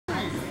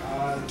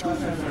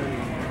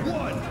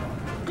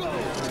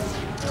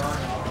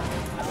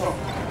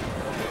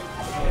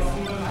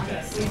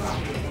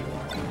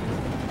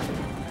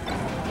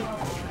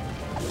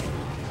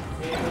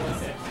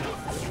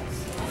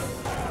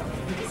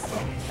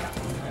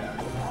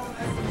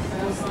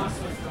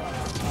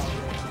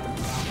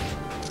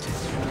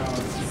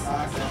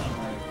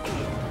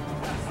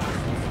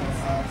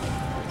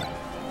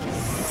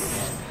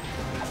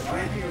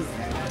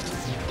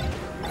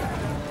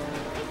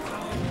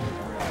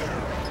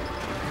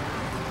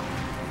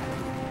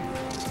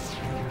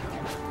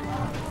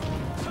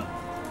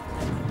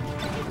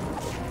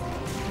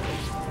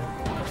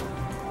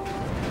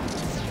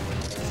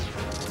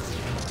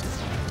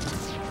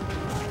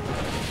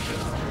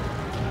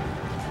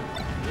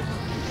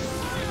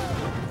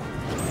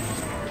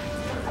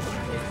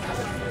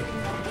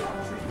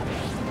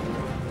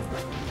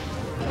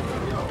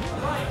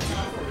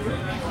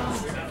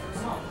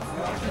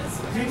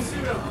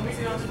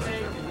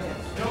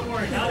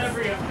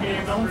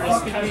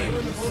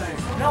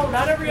No,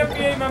 not every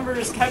FBA member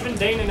is Kevin,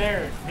 Dane, and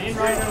Eric. Me and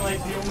Ryan are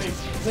like the only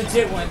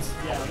legit ones.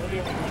 Yeah, we're the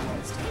only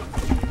ones.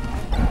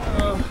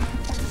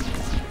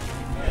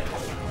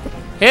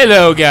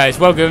 Hello guys,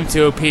 welcome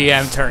to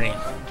PM Tourney.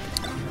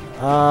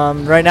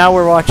 Right now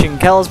we're watching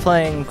Kels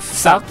playing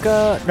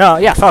Falco. No,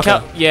 yeah,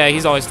 Falco. Yeah,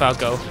 he's always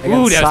Falco.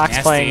 Ooh, that Sox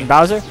playing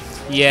Bowser.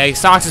 Yeah,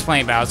 Sox is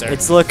playing Bowser.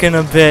 It's looking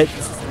a bit.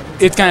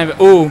 It's kind of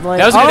like,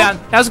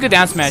 that was a good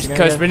down smash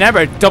because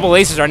remember double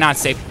aces are not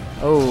safe.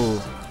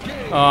 Oh.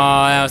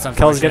 That was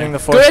unfortunate. Kels getting the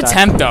force. Good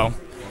attempt though.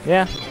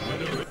 Yeah.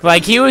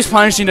 Like he was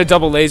punishing the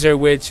double laser,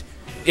 which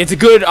it's a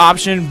good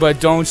option, but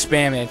don't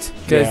spam it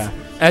because,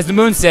 as the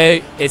moon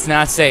say, it's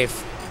not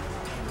safe.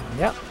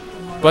 Yep.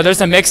 But there's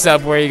a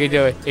mix-up where you can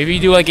do it. If you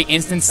do like an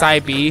instant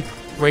side B,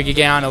 where you can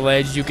get on a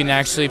ledge, you can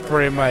actually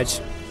pretty much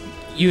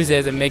use it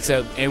as a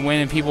mix-up. And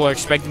when people are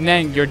expecting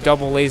that, your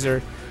double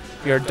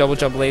double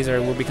jump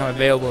laser will become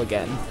available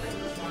again.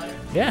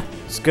 Yeah,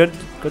 it's good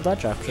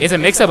ledge option. It's a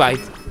mix-up.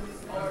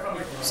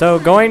 So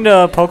going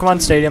to Pokemon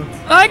Stadium.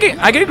 I can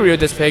agree with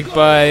this pick,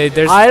 but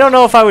there's. I don't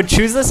know if I would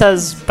choose this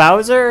as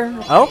Bowser.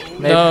 Oh,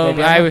 maybe, no,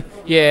 maybe I would.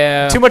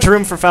 Yeah. Too much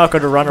room for Falco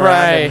to run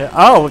around. And,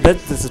 oh,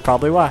 this is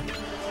probably why.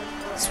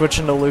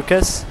 Switching to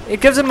Lucas. It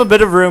gives him a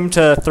bit of room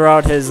to throw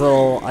out his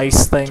little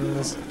ice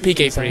things.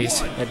 PK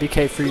freeze. Yeah,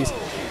 BK freeze.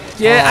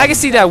 Yeah, I can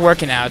see that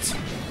working out.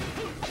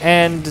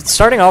 And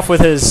starting off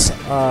with his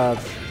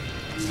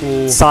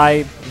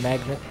Psy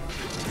Magnet.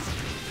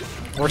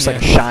 Works like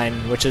a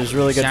Shine, which is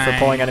really good for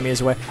pulling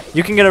enemies away.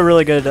 You can get a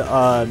really good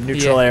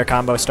neutral air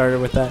combo started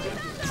with that.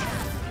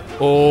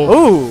 Oh.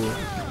 Ooh.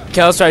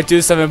 Kels tried to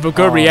do something, but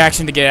good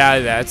reaction to get out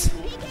of that.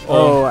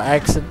 Oh,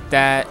 accident.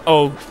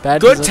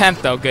 Good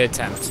attempt, though. Good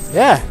attempt.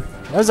 Yeah.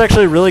 That was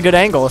actually a really good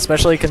angle,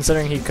 especially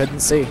considering he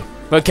couldn't see.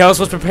 But Kels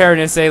was prepared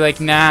to say,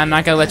 like, nah, I'm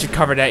not going to let you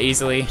cover that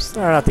easily. Just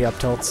throwing out the up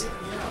tilts.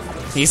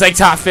 He's like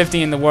top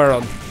 50 in the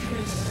world.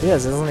 He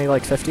is. Isn't he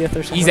like 50th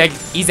or something?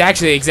 He's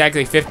actually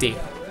exactly 50.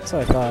 That's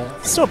what I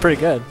thought. Still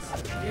pretty good.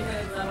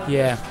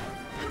 Yeah.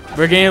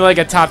 We're getting like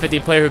a top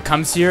 50 player who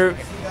comes here.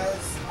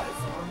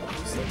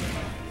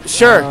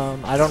 Sure.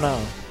 I don't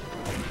know.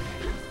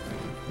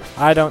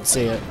 I don't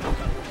see it.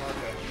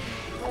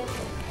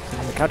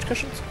 In the couch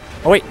cushions?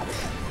 Oh wait,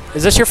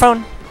 is this your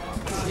phone?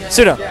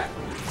 Pseudo.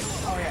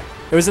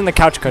 It was in the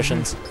couch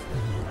cushions.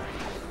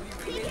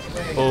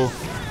 Oh,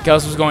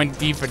 Kels was going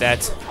deep for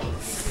that.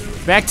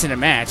 Back to the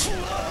match.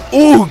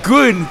 Oh,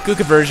 good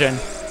conversion.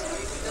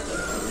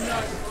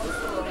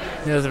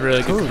 That was a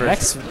really good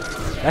conversion.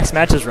 Next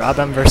match is Rob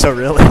M versus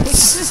Aurelia.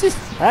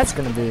 That's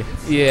gonna be.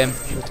 Yeah.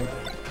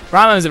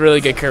 Rob M is a really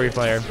good Kirby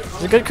player.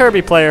 He's a good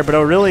Kirby player, but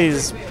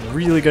Aurelia's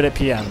really good at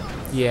PM.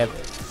 Yep.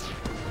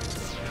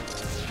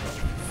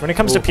 When it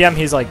comes to PM,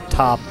 he's like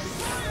top.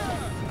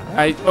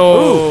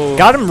 Ooh,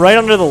 got him right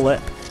under the lip.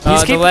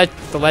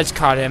 The ledge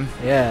caught him.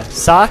 Yeah,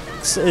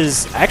 Sox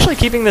is actually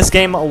keeping this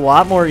game a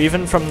lot more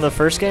even from the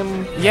first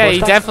game. Yeah, he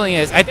definitely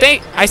is.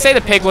 I say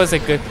the pick was a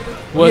good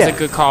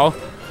call,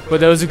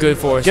 but that was a good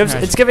force.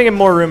 It's giving him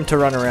more room to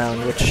run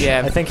around, which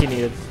I think he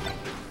needed.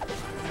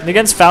 And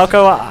against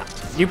Falco,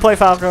 you play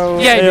Falco.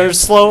 Yeah,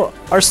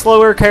 are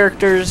slower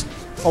characters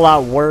a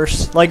lot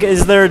worse? Like,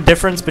 is there a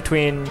difference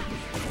between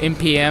in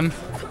PM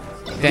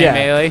than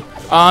melee?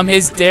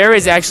 His dare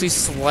is actually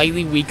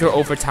slightly weaker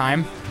over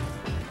time.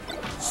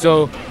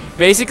 So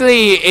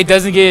basically, it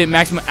doesn't get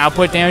maximum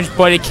output damage,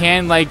 but it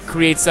can like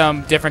create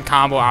some different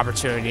combo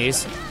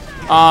opportunities.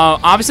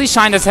 Obviously,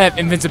 Shine doesn't have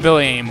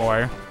invincibility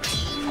anymore,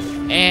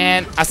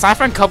 and aside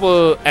from a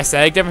couple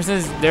aesthetic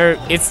differences,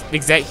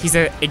 he's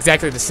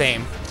exactly the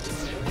same.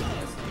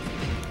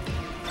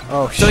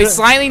 Oh, so he's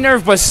slightly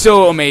nerfed, but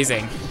still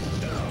amazing.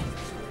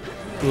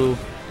 Ooh.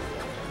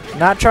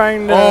 Not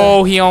trying to.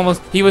 Oh, he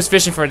was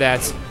fishing for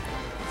that.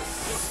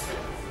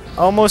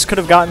 Almost could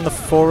have gotten the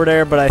forward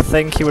air, but I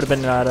think he would have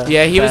been out of.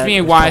 Yeah, he was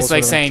being wise,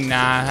 like saying,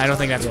 nah, I don't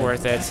think that's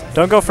worth it.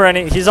 Don't go for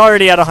any. He's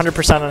already at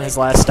 100% on his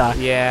last stock.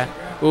 Yeah.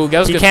 Ooh, that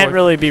was he good can't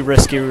really be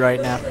risky right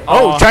now.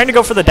 Oh, trying to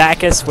go for the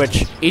Dacus,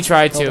 which he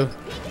tried to.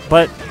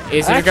 But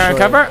is it going to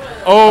recover?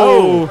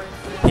 Oh.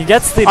 He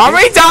gets the.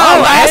 Already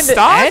done last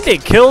stock? And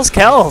it kills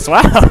Kels.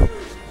 Wow.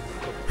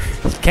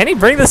 Can he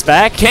bring this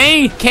back?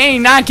 Can he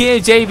not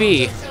get a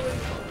JB?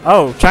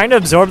 Oh, trying to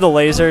absorb the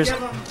lasers.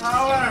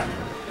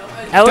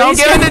 Don't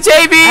give it to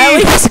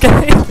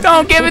JB!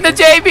 Don't give it to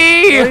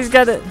JB! He's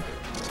got it.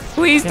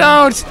 Please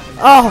don't!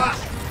 Oh!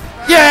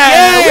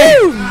 Yeah!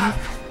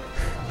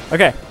 Woo!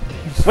 Okay.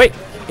 Wait.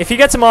 If he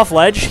gets him off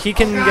ledge, he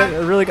can get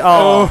a really.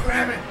 Oh.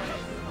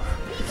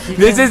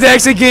 This is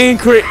actually getting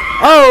crazy.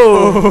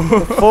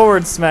 Oh!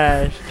 Forward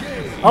smash.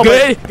 Oh,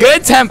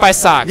 good temp by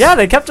Sox. Yeah,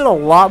 they kept it a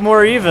lot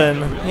more even.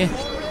 Yeah.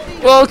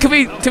 Well, to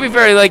be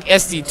fair, like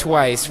SD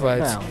twice,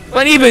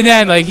 but even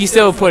then, like he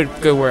still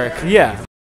put good work. Yeah.